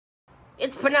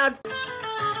It's pronounced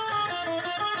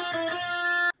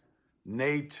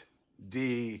Nate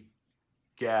D.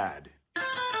 Gad.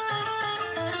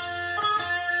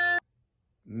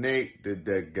 Nate did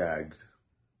that gags.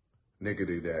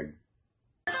 Nickety dag.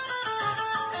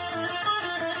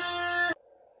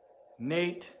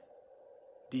 Nate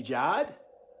Dijad?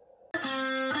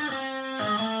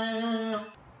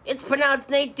 It's pronounced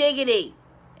Nate Diggity.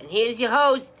 And here's your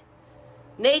host,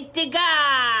 natedigad.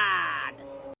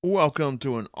 Welcome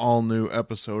to an all-new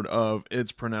episode of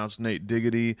It's Pronounced Nate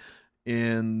Diggity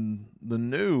in the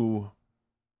new...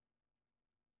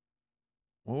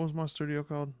 What was my studio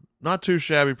called? Not Too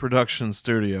Shabby Production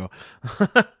Studio.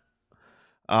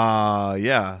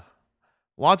 Yeah.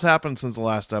 Lots happened since the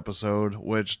last episode,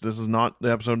 which this is not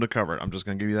the episode to cover. I'm just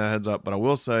going to give you that heads up. But I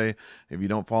will say, if you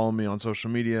don't follow me on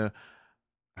social media,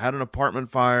 I had an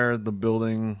apartment fire. The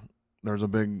building, there was a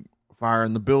big fire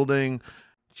in the building.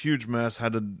 Huge mess.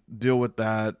 Had to deal with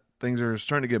that. Things are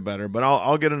starting to get better. But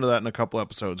I'll get into that in a couple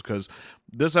episodes, because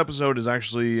this episode is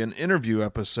actually an interview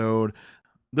episode.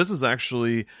 This is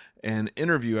actually an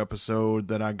interview episode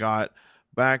that I got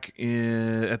back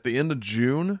at the end of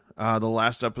June, the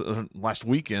last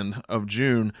weekend of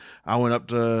June. I went up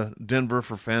to Denver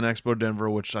for Fan Expo Denver,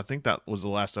 which I think that was the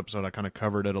last episode. I kind of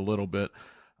covered it a little bit.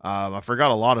 I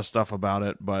forgot a lot of stuff about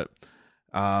it, but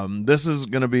this is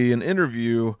going to be an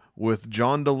interview with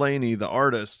John Delaney, the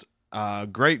artist.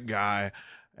 Great guy,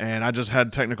 and I just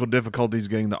had technical difficulties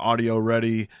getting the audio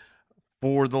ready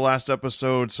for the last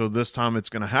episode, so this time it's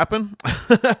going to happen.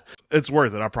 It's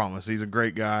worth it, I promise. He's a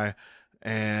great guy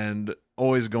and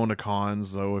always going to cons,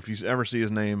 so if you ever see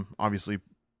his name, obviously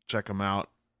check him out,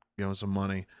 give him some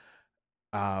money.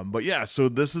 But yeah, so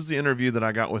this is the interview that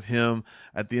I got with him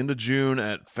at the end of June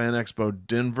at Fan Expo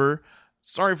Denver.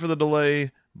 Sorry for the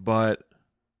delay, but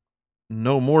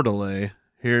no more delay.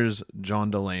 Here's John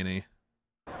Delaney.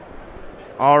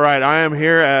 All right, I am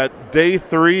here at day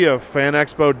 3 of Fan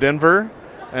Expo Denver,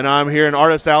 and I'm here in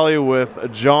Artist Alley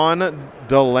with John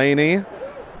Delaney.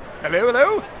 Hello,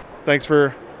 hello. Thanks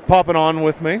for popping on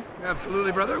with me.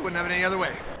 Absolutely, brother. Wouldn't have it any other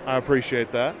way. I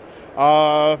appreciate that.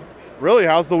 Really,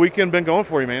 how's the weekend been going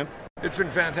for you, man? It's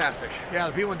been fantastic. Yeah,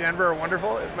 the people in Denver are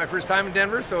wonderful. It's my first time in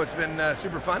Denver, so it's been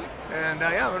super fun. And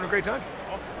yeah, I'm having a great time.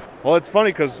 Awesome. Well, it's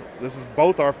funny because this is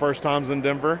both our first times in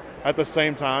Denver at the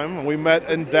same time. We met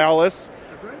in Dallas.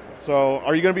 That's right. So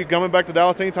are you going to be coming back to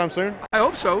Dallas anytime soon? I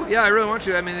hope so. Yeah, I really want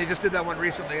to. I mean, they just did that one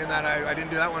recently, and that I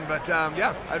didn't do that one. But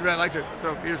yeah, I'd really like to.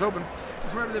 So here's hoping.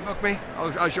 Just wherever they book me,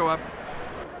 I'll show up.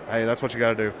 Hey, that's what you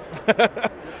got to do.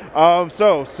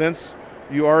 So since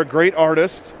you are a great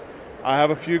artist, I have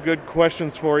a few good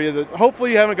questions for you that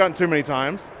hopefully you haven't gotten too many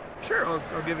times. Sure, I'll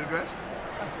give it a best.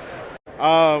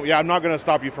 Yeah, I'm not going to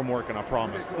stop you from working, I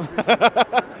promise.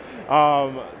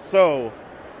 So,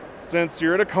 since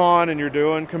you're at a con and you're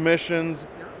doing commissions,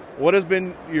 what has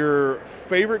been your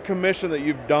favorite commission that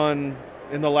you've done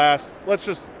in the last, let's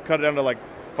just cut it down to like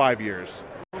 5 years?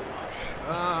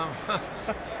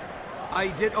 I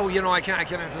did, I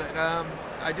can't answer that.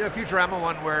 I did a Futurama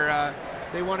one where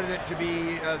they wanted it to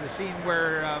be the scene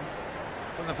where,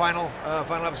 from the final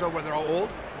episode where they're all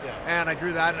old. Yeah. And I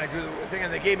drew that, and I drew the thing,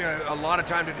 and they gave me a lot of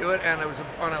time to do it, and it was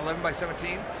on 11 by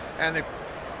 17, and they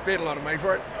paid a lot of money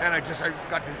for it, and I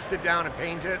got to sit down and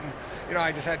paint it, and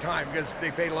I just had time because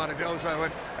they paid a lot of dough. So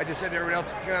I just said to everybody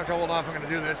else, "You're gonna have to hold off. I'm going to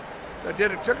do this." So I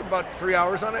did. It took about 3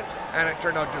 hours on it, and it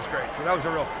turned out just great. So that was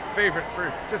a real favorite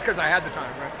just because I had the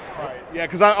time, right? Right. Yeah,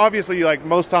 because obviously, like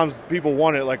most times, people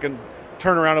want it like a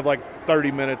turnaround of like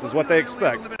 30 minutes is what they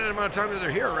expect. A limited amount of time that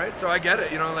they're here, right? So I get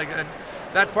it. And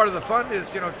that's part of the fun is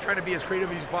trying to be as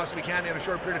creative as you possibly can in a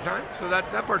short period of time. So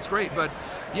that part's great. But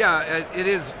yeah, it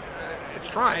is. It's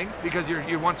trying because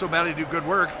you want so badly to do good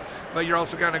work, but you're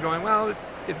also kind of going, well,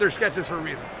 they're sketches for a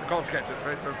reason. They're called sketches,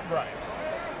 right? So right.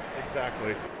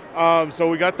 Exactly. So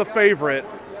we got the favorite.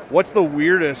 What's the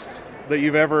weirdest that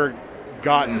you've ever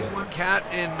gotten? There's one cat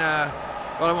in.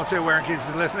 Well, I won't say where in case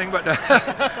he's listening, but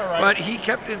right. But he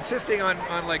kept insisting on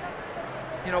like,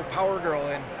 Power Girl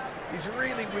and these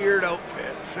really weird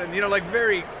outfits and like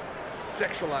very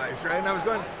sexualized, right? And I was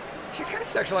going, she's kind of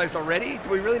sexualized already. Do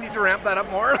we really need to ramp that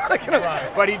up more?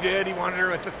 Right. But he did. He wanted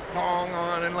her with the thong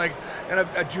on and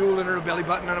a jewel in her belly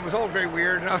button, and it was all very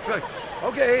weird. And I was like,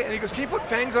 okay. And he goes, can you put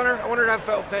fangs on her? I want her to have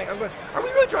felt fangs. I'm going, are we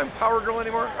really drawing Power Girl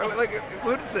anymore?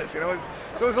 What is this? So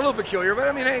it was a little peculiar. But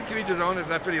I mean, hey, to each his own. If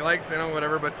that's what he likes,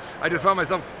 whatever. But I just found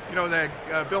myself,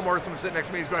 that Bill Morrison was sitting next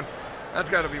to me. He's going, that's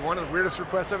got to be one of the weirdest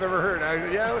requests I've ever heard.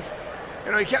 It was.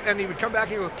 He would come back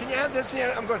and go, can you add this? Can you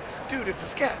add? I'm going, dude, it's a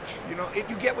sketch. You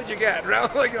get what you get, right?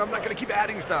 I'm not going to keep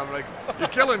adding stuff. You're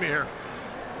killing me here.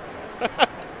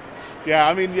 Yeah,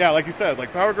 I mean, yeah, like you said,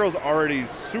 like Power Girl's already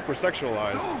super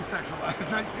sexualized. So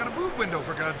sexualized. Right? She's got a boob window,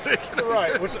 for God's sake.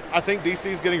 Right, which I think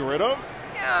DC's getting rid of.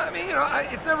 Yeah, I mean,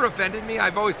 it's never offended me.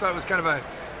 I've always thought it was kind of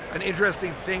an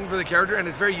interesting thing for the character, and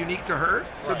it's very unique to her.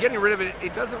 So getting rid of it,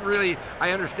 it doesn't really.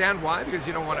 I understand why, because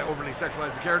you don't want to overly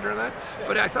sexualize the character in that.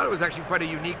 But I thought it was actually quite a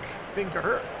unique thing to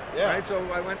her. Yeah. Right. So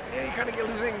I went, yeah, you kind of get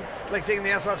losing, like taking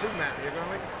the S off Superman. You're going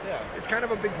like, yeah, it's kind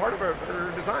of a big part of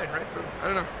her design, right? So I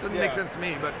don't know, it doesn't make sense to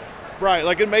me, but. Right,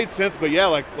 like it made sense, but yeah,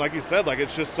 like you said, like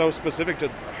it's just so specific to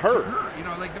her. You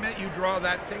know, like the minute you draw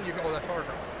that thing, you go, oh, that's Power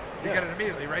Girl. You get it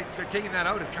immediately, right? So taking that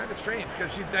out is kind of strange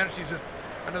because she's just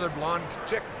another blonde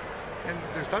chick, and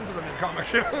there's tons of them in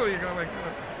comics. You know, you go like,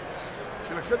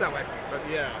 she looks good that way. But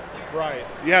yeah, right.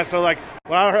 Yeah, so like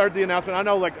when I heard the announcement, I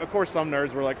know like of course some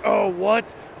nerds were like, oh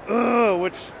what,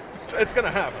 which it's gonna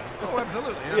happen. Oh,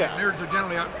 absolutely. Yeah, nerds are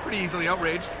generally pretty easily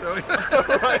outraged. So.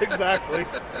 Right, exactly.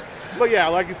 But yeah,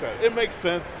 like you said, it makes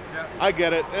sense. Yeah. I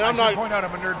get it, and I'm not. Point out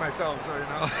I'm a nerd myself, so you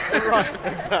know. Right,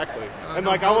 exactly. And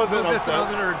like I wasn't upset. On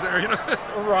the nerds there, you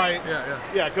know. Right.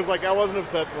 Yeah, because like I wasn't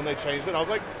upset when they changed it. I was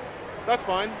like, that's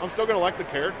fine. I'm still gonna like the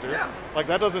character. Yeah. Like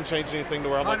that doesn't change anything to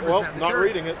where I'm like, well, not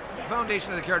reading it. The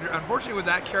foundation of the character. Unfortunately, with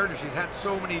that character, she's had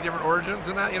so many different origins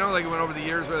and that. You know, like it went over the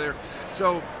years where they're.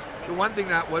 So, the one thing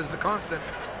that was the constant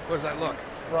was that look.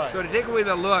 Right. So to take away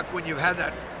the look when you've had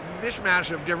that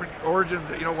mishmash of different origins,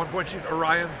 that, you know, at one point she's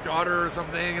Orion's daughter or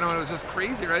something, you know, and it was just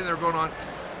crazy, right? They were going on.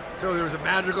 So there was a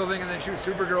magical thing, and then she was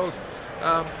Supergirl's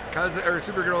cousin, or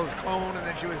Supergirl's clone, and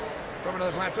then she was from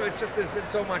another planet. So it's just, there's been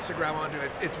so much to grab onto.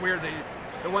 It's weird that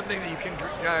the one thing that you can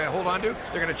hold on to,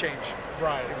 they're going to change.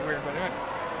 Right. It's weird, but anyway.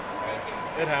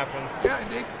 It happens. Yeah,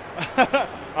 indeed.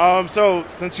 So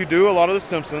since you do a lot of The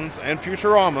Simpsons and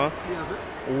Futurama,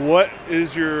 what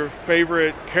is your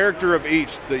favorite character of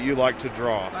each that you like to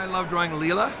draw? I love drawing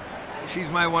Leela. She's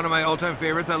one of my all-time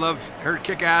favorites. I love her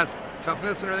kick-ass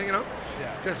toughness and everything, you know.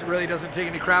 Yeah. Just really doesn't take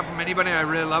any crap from anybody. I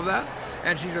really love that.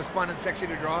 And she's just fun and sexy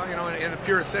to draw, you know, in a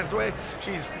purest sense way.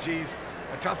 She's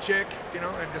a tough chick, you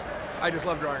know, and I just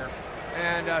love drawing her.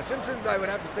 And Simpsons, I would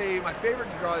have to say my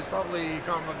favorite to draw is probably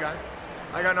Comic Book Guy.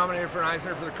 I got nominated for an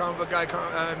Eisner for the Comic Book Guy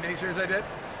miniseries I did.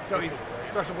 So he's a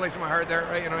special place in my heart there,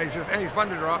 right? You know, he's fun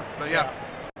to draw, but yeah.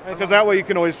 Because that way you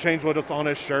can always change what's on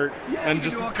his shirt. Yeah, and you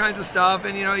just can do all kinds of stuff,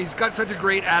 and you know, he's got such a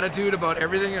great attitude about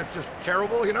everything. It's just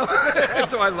terrible, you know. And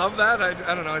so I love that.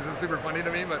 I don't know, it's just super funny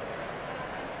to me, but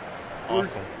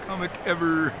awesome comic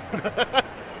ever.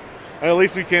 And at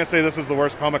least we can't say this is the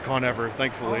worst Comic-Con ever,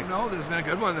 thankfully. Oh no, there's been a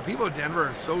good one. The people of Denver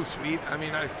are so sweet. I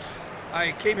mean,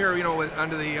 I came here, you know,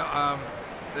 under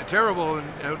the terrible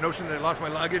notion that I lost my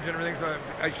luggage and everything, so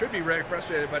I should be very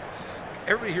frustrated, but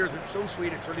everybody here has been so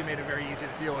sweet. It's really made it very easy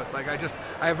to deal with. Like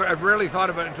I've rarely thought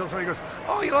about it until somebody goes,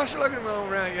 "Oh, you lost your luggage." Well,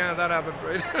 right, yeah, that happened,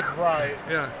 right? Right.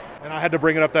 Yeah. And I had to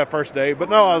bring it up that first day, but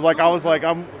no, I was like, I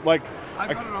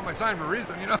got it on my sign for a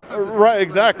reason, you know. Right,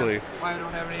 exactly. Why I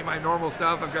don't have any of my normal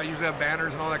stuff. Usually have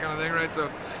banners and all that kind of thing, right?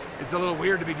 So it's a little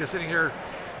weird to be just sitting here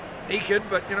naked,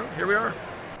 but you know, here we are.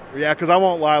 Yeah, because I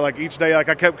won't lie, like each day, like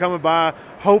I kept coming by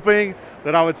hoping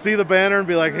that I would see the banner and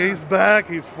be like, he's back,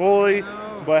 he's fully,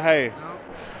 but hey. No.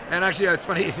 And actually, it's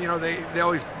funny, you know, they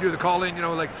always do the call in, you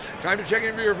know, like, time to check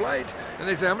in for your flight. And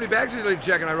they say, how many bags would you like to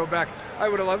check? And I wrote back, I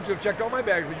would have loved to have checked all my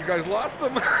bags, but you guys lost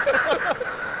them.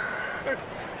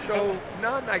 So,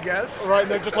 none, I guess. Right,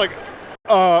 and they're just like,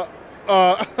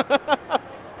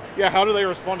 yeah, how do they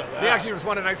respond to that? They actually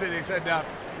responded nicely. They said, as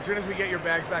soon as we get your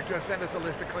bags back to us, send us a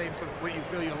list of claims of what you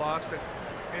feel you lost, and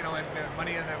you know, and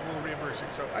money, and that we'll reimburse you.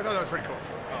 So I thought that was pretty cool.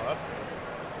 So. Oh, that's good.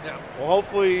 Yeah. Well,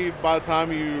 hopefully by the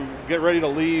time you get ready to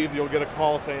leave, you'll get a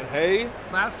call saying, "Hey."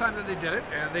 Last time that they did it,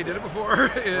 and they did it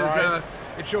before, is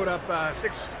it showed up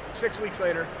 6 weeks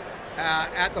later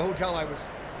at the hotel I was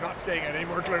not staying at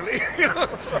anymore. Clearly, you know?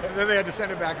 And then they had to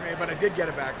send it back to me, but I did get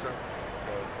it back. So.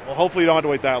 Well, hopefully you don't have to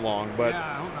wait that long, but yeah,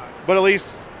 I hope not. But at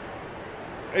least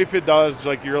if it does,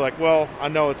 like you're like, well, I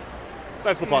know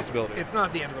that's the possibility. It's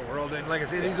not the end of the world, and like I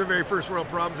say, these are very first world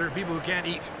problems. There are people who can't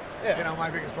eat. Yeah. You know, my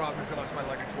biggest problem is I lost my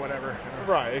luggage, whatever. You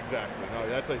know? Right, exactly. No,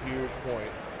 that's a huge point.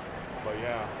 But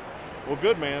yeah. Well,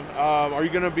 good, man. Are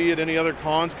you going to be at any other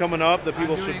cons coming up that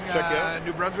people should check out?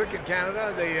 New Brunswick in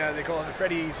Canada. They call it the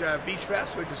Freddy's Beach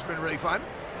Fest, which has been really fun.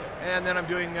 And then I'm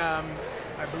doing,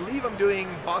 I believe I'm doing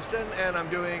Boston, and I'm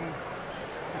doing,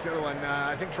 what's the other one?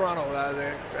 I think Toronto,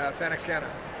 the Fan Expo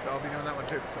Denver. So I'll be doing that one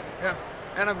too. So yeah.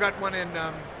 And I've got one in,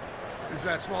 there's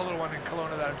a small little one in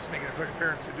Kelowna that I'm just making a quick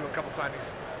appearance to do a couple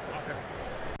signings. So, yeah.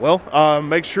 Well,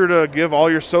 make sure to give all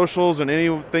your socials and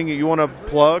anything that you want to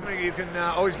plug. You can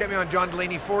always get me on John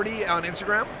Delaney 40 on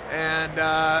Instagram, and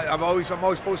I'm always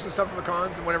posting stuff from the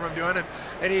cons and whatever I'm doing, and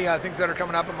any things that are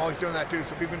coming up, I'm always doing that too.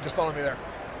 So people can just follow me there.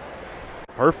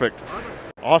 Perfect.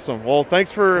 Awesome. Well,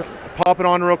 thanks for popping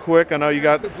on real quick. I know you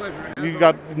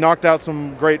got knocked out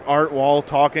some great art while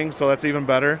talking, so that's even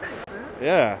better.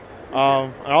 Yeah.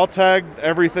 And I'll tag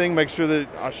everything, make sure that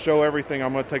I show everything.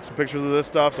 I'm going to take some pictures of this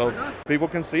stuff so people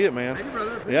can see it, man. Thank you,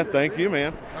 brother. Yeah, thank you,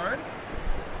 man. All right.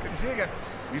 Good to see you again.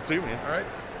 You too, man. All right.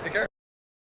 Take care.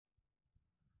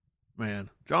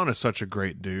 Man, John is such a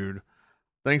great dude.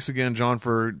 Thanks again, John,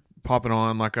 for popping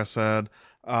on, like I said.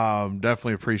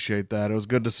 Definitely appreciate that. It was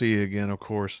good to see you again, of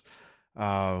course.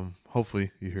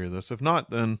 Hopefully you hear this. If not,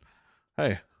 then,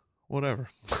 hey, whatever.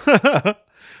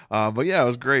 But yeah, it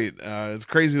was great. It's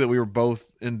crazy that we were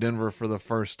both in Denver for the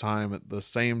first time at the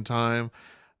same time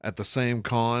at the same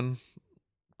con.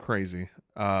 Crazy.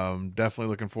 Definitely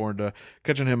looking forward to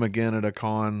catching him again at a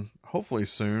con, hopefully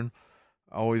soon.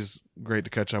 Always great to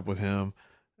catch up with him,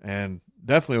 and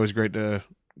definitely always great to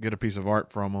get a piece of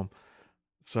art from him.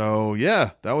 So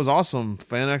yeah, that was awesome.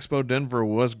 Fan Expo Denver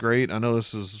was great. I know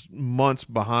this is months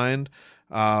behind.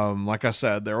 Like I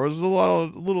said, there was a lot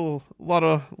of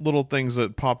little things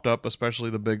that popped up, especially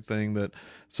the big thing that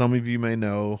some of you may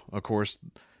know, of course,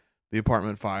 the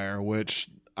apartment fire, which,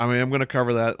 I mean, I'm going to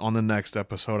cover that on the next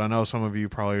episode. I know some of you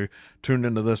probably tuned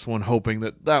into this one hoping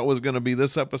that was going to be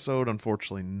this episode.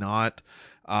 Unfortunately not,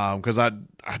 because I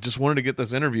just wanted to get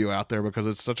this interview out there because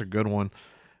it's such a good one.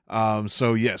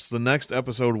 So yes, the next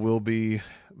episode will be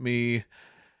me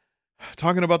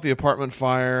talking about the apartment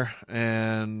fire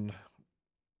and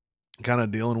kind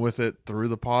of dealing with it through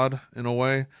the pod in a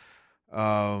way.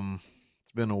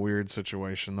 It's been a weird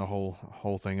situation, the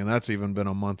whole thing. And that's even been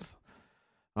a month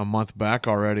back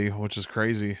already, which is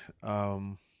crazy.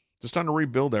 Just trying to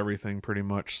rebuild everything pretty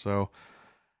much. So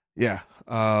yeah.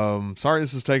 Sorry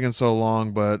this is taking so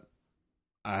long, but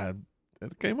it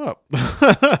came up.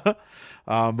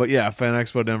 But yeah, Fan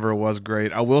Expo Denver was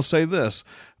great. I will say this,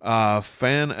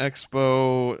 Fan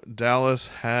Expo Dallas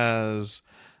has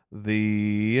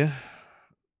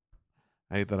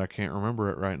I hate that I can't remember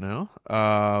it right now.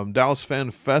 Dallas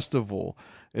Fan Festival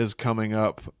is coming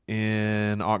up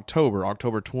in October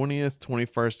 20th,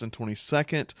 21st, and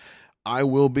 22nd. I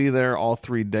will be there all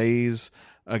 3 days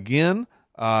again.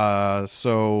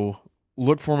 So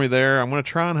look for me there. I'm going to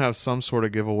try and have some sort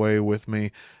of giveaway with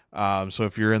me. So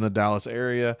if you're in the Dallas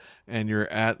area and you're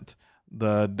at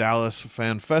the Dallas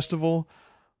Fan Festival,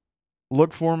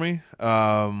 look for me.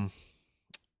 And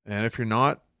if you're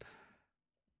not,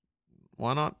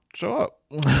 why not show up?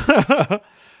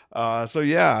 So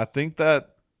yeah, I think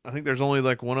there's only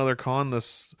like one other con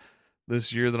this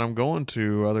year that I'm going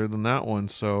to other than that one.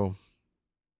 So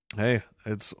hey,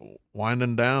 it's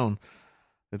winding down.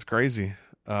 It's crazy.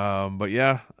 But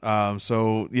yeah,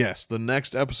 so yes, the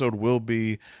next episode will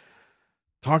be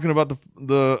talking about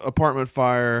the apartment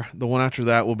fire. The one after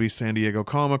that will be San Diego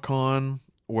Comic-Con,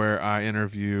 where I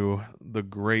interview the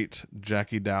great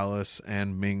Jackie Dallas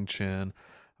and Ming Chen.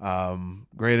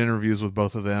 Great interviews with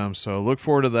both of them. So look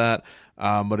forward to that.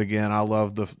 But again, I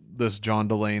love this John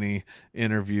Delaney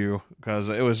interview because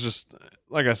it was just,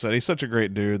 like I said, he's such a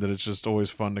great dude that it's just always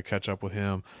fun to catch up with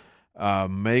him.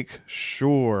 Make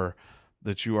sure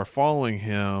that you are following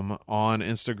him on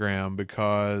Instagram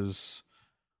because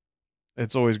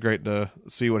it's always great to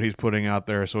see what he's putting out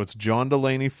there. So it's John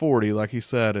Delaney 40, like he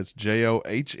said, it's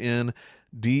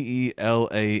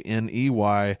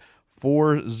JOHNDELANEY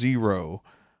 40.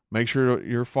 Make sure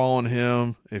you're following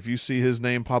him. If you see his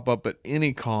name pop up at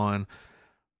any con,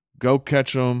 go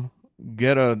catch him,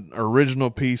 get an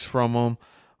original piece from him,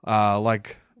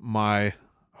 like my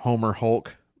Homer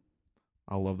Hulk.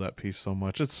 I love that piece so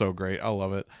much. It's so great. I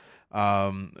love it.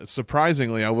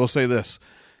 Surprisingly, I will say this.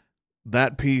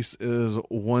 That piece is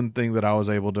one thing that I was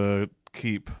able to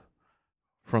keep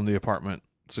from the apartment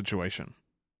situation.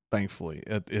 Thankfully,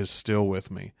 it is still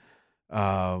with me.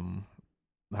 I'm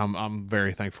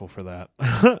very thankful for that.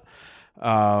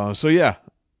 So yeah,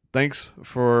 thanks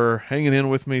for hanging in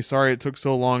with me. Sorry it took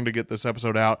so long to get this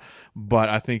episode out, but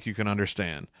I think you can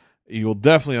understand. You will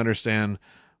definitely understand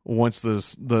once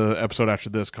the episode after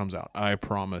this comes out. I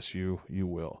promise you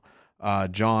will.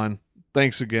 John,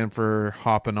 thanks again for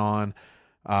hopping on.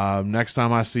 Next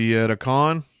time I see you at a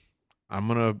con, I'm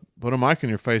going to put a mic in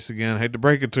your face again. Hate to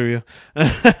break it to you.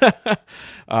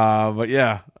 But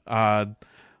yeah,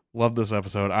 love this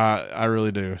episode. I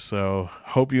really do. So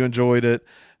hope you enjoyed it.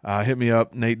 Hit me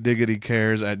up,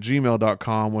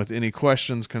 natediggadycares@gmail.com with any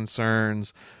questions,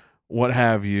 concerns, what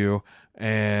have you.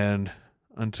 And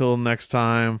Until next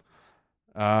time,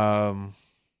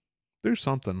 do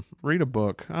something. Read a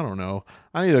book. I don't know.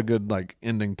 I need a good like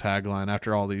ending tagline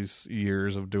after all these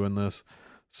years of doing this.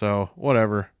 So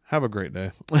whatever. Have a great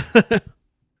day.